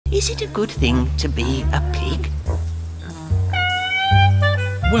Is it a good thing to be a pig?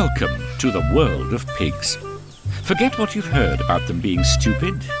 Welcome to the world of pigs. Forget what you've heard about them being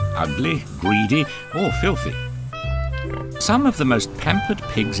stupid, ugly, greedy, or filthy. Some of the most pampered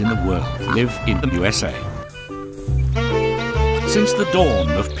pigs in the world live in the USA. Since the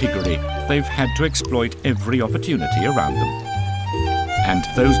dawn of piggery, they've had to exploit every opportunity around them. And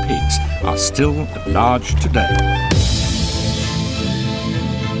those pigs are still at large today.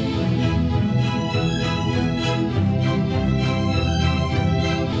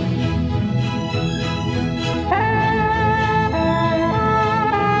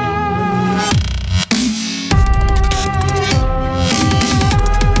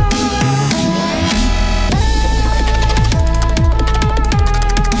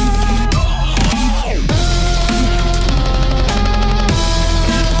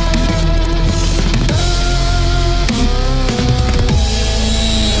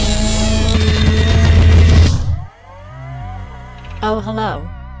 Oh, hello.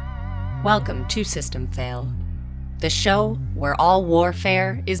 Welcome to System Fail, the show where all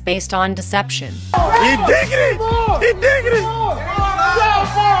warfare is based on deception. Indignity! Indignity!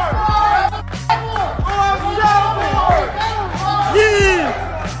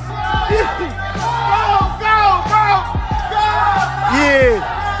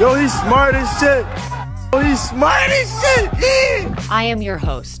 Yeah! Yo, he's smart as shit! Yo, he's smart as shit! Yeah! I am your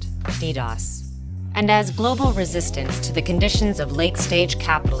host, DDoS. And as global resistance to the conditions of late-stage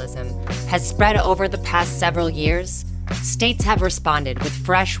capitalism has spread over the past several years, states have responded with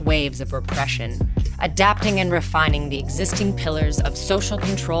fresh waves of repression, adapting and refining the existing pillars of social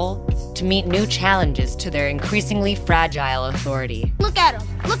control to meet new challenges to their increasingly fragile authority. Look at him.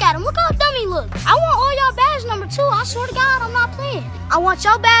 Look at him. Look how dumb he look. I want all y'all badge number too. I swear to God, I'm not playing. I want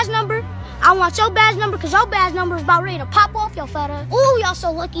your badge number. I want your badge number because your badge number is about ready to pop off your fat ass. Ooh, y'all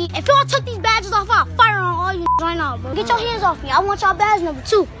so lucky. If y'all took these badges off, I'll fire on all you right now, bro. Get your hands off me. I want y'all badge number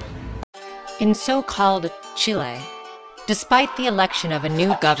too. In so-called Chile, despite the election of a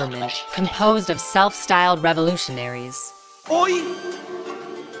new government composed of self-styled revolutionaries, Hoy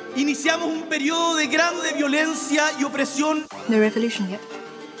iniciamos un periodo de grande violencia y opresión. No revolution yet?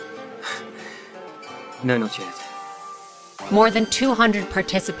 No, not yet. more than 200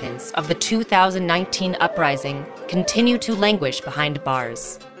 participants of the 2019 uprising continue to languish behind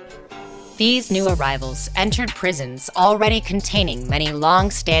bars. These new arrivals entered prisons already containing many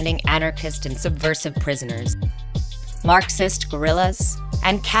long-standing anarchist and subversive prisoners, Marxist guerrillas,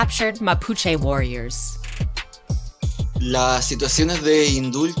 and captured Mapuche warriors. Las situaciones de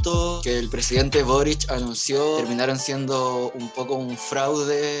indulto que el presidente Boric anunció terminaron siendo un poco un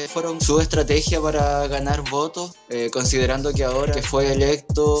fraude. Fueron su estrategia para ganar votos, considerando que ahora que fue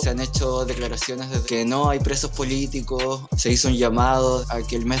electo se han hecho declaraciones de que no hay presos políticos. Se hizo un llamado a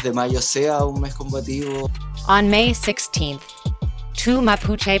que el mes de mayo sea un mes combativo. On May 16th, two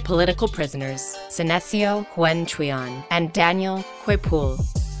Mapuche political prisoners, Sinesio Huenchuyan and Daniel Quepul,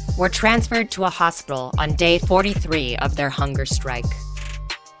 were transferred to a hospital on day 43 of their hunger strike.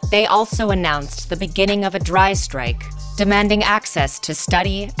 They also announced the beginning of a dry strike, demanding access to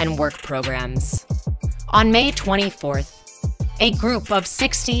study and work programs. On May 24th, a group of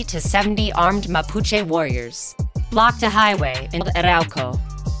 60 to 70 armed Mapuche warriors blocked a highway in Arauco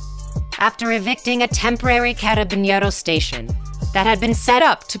after evicting a temporary carabinero station that had been set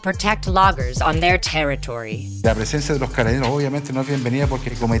up to protect loggers on their territory. La presencia de los carabineros obviamente no es bienvenida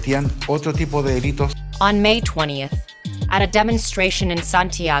porque cometían otro tipo de delitos. On May 20th, at a demonstration in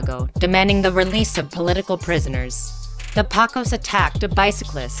Santiago demanding the release of political prisoners, the Pacos attacked a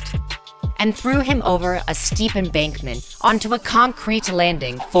bicyclist and threw him over a steep embankment onto a concrete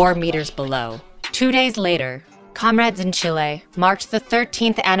landing 4 meters below. 2 days later, comrades in Chile marked the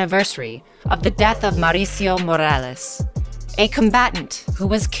 13th anniversary of the death of Mauricio Morales, a combatant who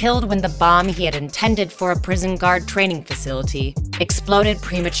was killed when the bomb he had intended for a prison guard training facility exploded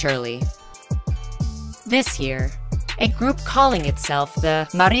prematurely. This year, a group calling itself the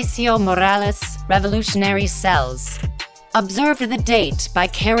Mauricio Morales Revolutionary Cells observed the date by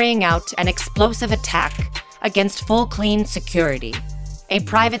carrying out an explosive attack against Full Clean Security, a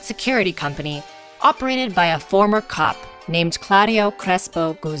private security company operated by a former cop named Claudio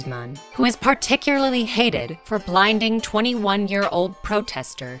Crespo Guzman, who is particularly hated for blinding 21-year-old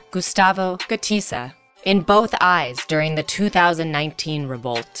protester Gustavo Gatisa in both eyes during the 2019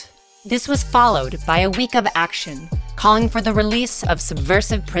 revolt. This was followed by a week of action calling for the release of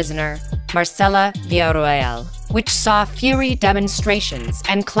subversive prisoner Marcela Villarroel, which saw fury demonstrations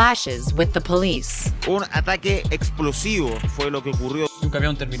and clashes with the police. Un ataque explosivo fue lo que ocurrió. un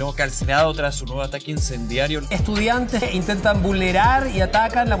camión terminó calcinado tras su nuevo ataque incendiario. Estudiantes intentan vulnerar y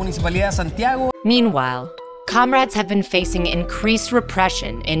atacan la Municipalidad de Santiago. Meanwhile, comrades have been facing increased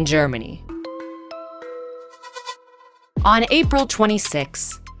repression in Germany. On April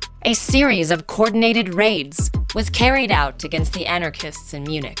 26, a series of coordinated raids was carried out against the anarchists in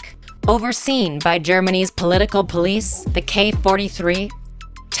Munich. Overseen by Germany's political police, the K-43,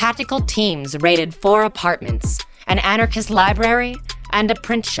 tactical teams raided 4 apartments, an anarchist library, and a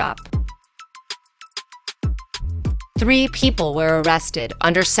print shop. 3 people were arrested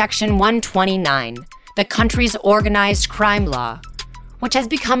under Section 129, the country's organized crime law, which has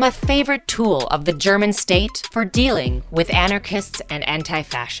become a favorite tool of the German state for dealing with anarchists and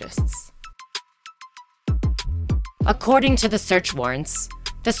anti-fascists. According to the search warrants,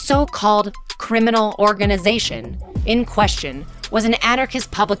 the so-called criminal organization in question was an anarchist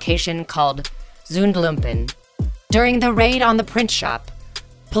publication called Zündlumpen. During the raid on the print shop,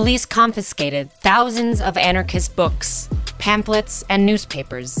 police confiscated thousands of anarchist books, pamphlets, and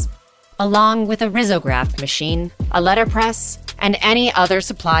newspapers, along with a risograph machine, a letterpress, and any other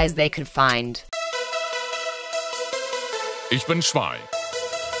supplies they could find. Ich bin Schwein.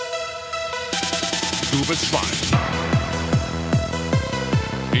 Du bist Schwein.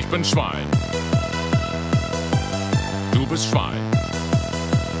 Ich bin Schwein. Du bist Schwein.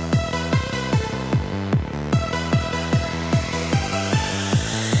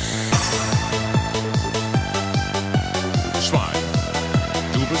 Schwein.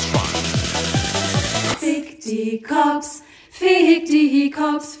 Du bist Schwein. Fick die Cops, fick die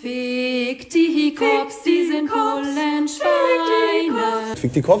Cops, fick die Cops, die sind Bullenschweine.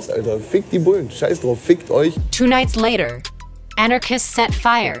 Fick die Cops, Alter. Fick die Bullen. Scheiß drauf. Fickt euch. 2 nights later, anarchists set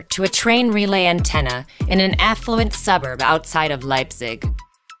fire to a train relay antenna in an affluent suburb outside of Leipzig.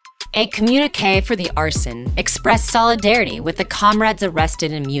 A communique for the arson expressed solidarity with the comrades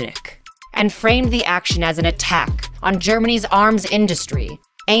arrested in Munich and framed the action as an attack on Germany's arms industry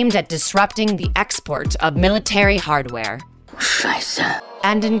aimed at disrupting the export of military hardware. Scheiße.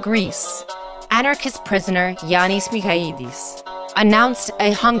 And in Greece, anarchist prisoner Giannis Michaildis announced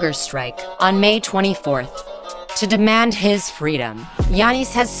a hunger strike on May 24th to demand his freedom.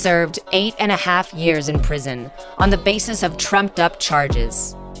 Giannis has served 8.5 years in prison on the basis of trumped-up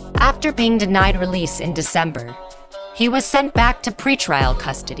charges. After being denied release in December, he was sent back to pretrial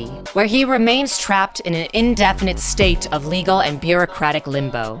custody, where he remains trapped in an indefinite state of legal and bureaucratic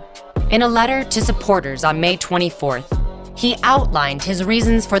limbo. In a letter to supporters on May 24th, he outlined his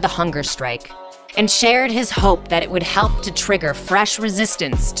reasons for the hunger strike and shared his hope that it would help to trigger fresh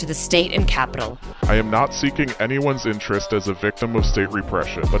resistance to the state and capital. I am not seeking anyone's interest as a victim of state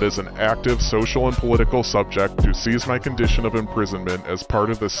repression, but as an active social and political subject to seize my condition of imprisonment as part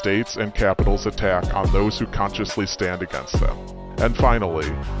of the state's and capital's attack on those who consciously stand against them. And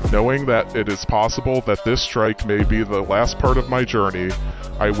finally, knowing that it is possible that this strike may be the last part of my journey,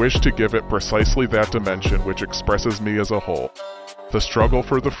 I wish to give it precisely that dimension which expresses me as a whole. The struggle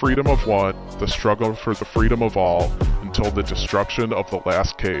for the freedom of one, the struggle for the freedom of all, until the destruction of the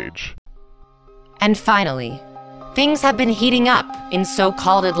last cage. And finally, things have been heating up in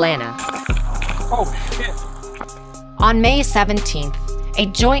so-called Atlanta. Oh, shit. On May 17th, a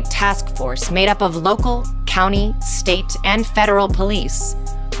joint task force made up of local, county, state, and federal police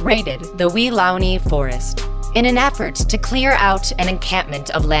raided the Welauni Forest in an effort to clear out an encampment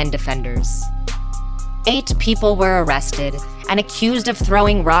of land defenders. 8 people were arrested and accused of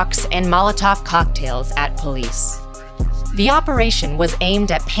throwing rocks and Molotov cocktails at police. The operation was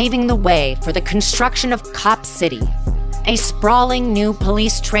aimed at paving the way for the construction of Cop City, a sprawling new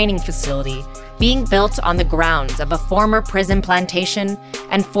police training facility being built on the grounds of a former prison plantation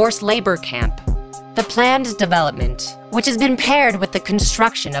and forced labor camp. The planned development, which has been paired with the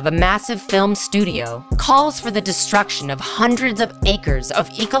construction of a massive film studio, calls for the destruction of hundreds of acres of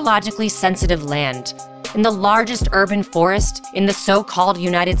ecologically sensitive land in the largest urban forest in the so-called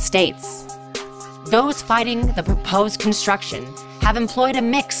United States. Those fighting the proposed construction have employed a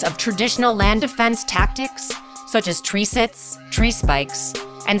mix of traditional land defense tactics, such as tree sits, tree spikes,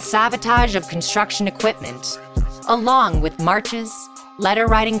 and sabotage of construction equipment, along with marches,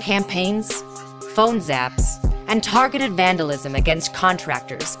 letter-writing campaigns, phone zaps, and targeted vandalism against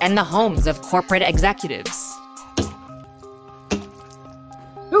contractors and the homes of corporate executives.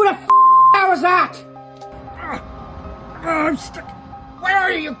 Who the was that? I'm stuck. Where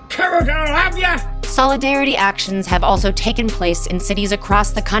are you, coward? I'll have ya! Solidarity actions have also taken place in cities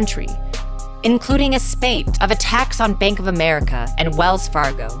across the country, including a spate of attacks on Bank of America and Wells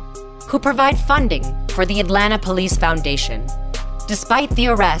Fargo, who provide funding for the Atlanta Police Foundation. Despite the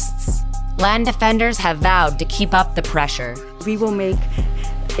arrests, land defenders have vowed to keep up the pressure. We will make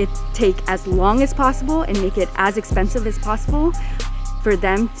it take as long as possible and make it as expensive as possible for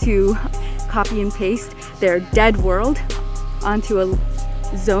them to copy and paste their dead world onto a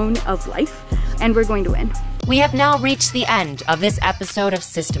zone of life, and we're going to win. We have now reached the end of this episode of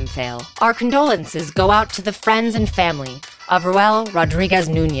System Fail. Our condolences go out to the friends and family of Ruel Rodriguez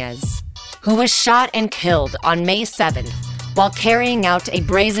Nunez, who was shot and killed on May 7th while carrying out a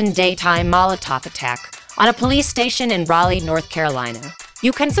brazen daytime Molotov attack on a police station in Raleigh, North Carolina.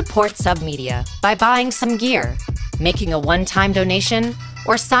 You can support Submedia by buying some gear, making a one-time donation,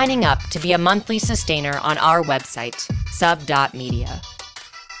 or signing up to be a monthly sustainer on our website, sub.media.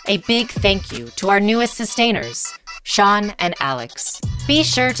 A big thank you to our newest sustainers, Sean and Alex. Be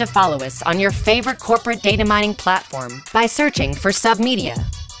sure to follow us on your favorite corporate data mining platform by searching for Submedia.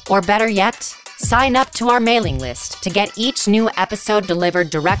 Or better yet, sign up to our mailing list to get each new episode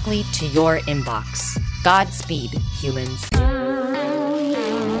delivered directly to your inbox. Godspeed, humans.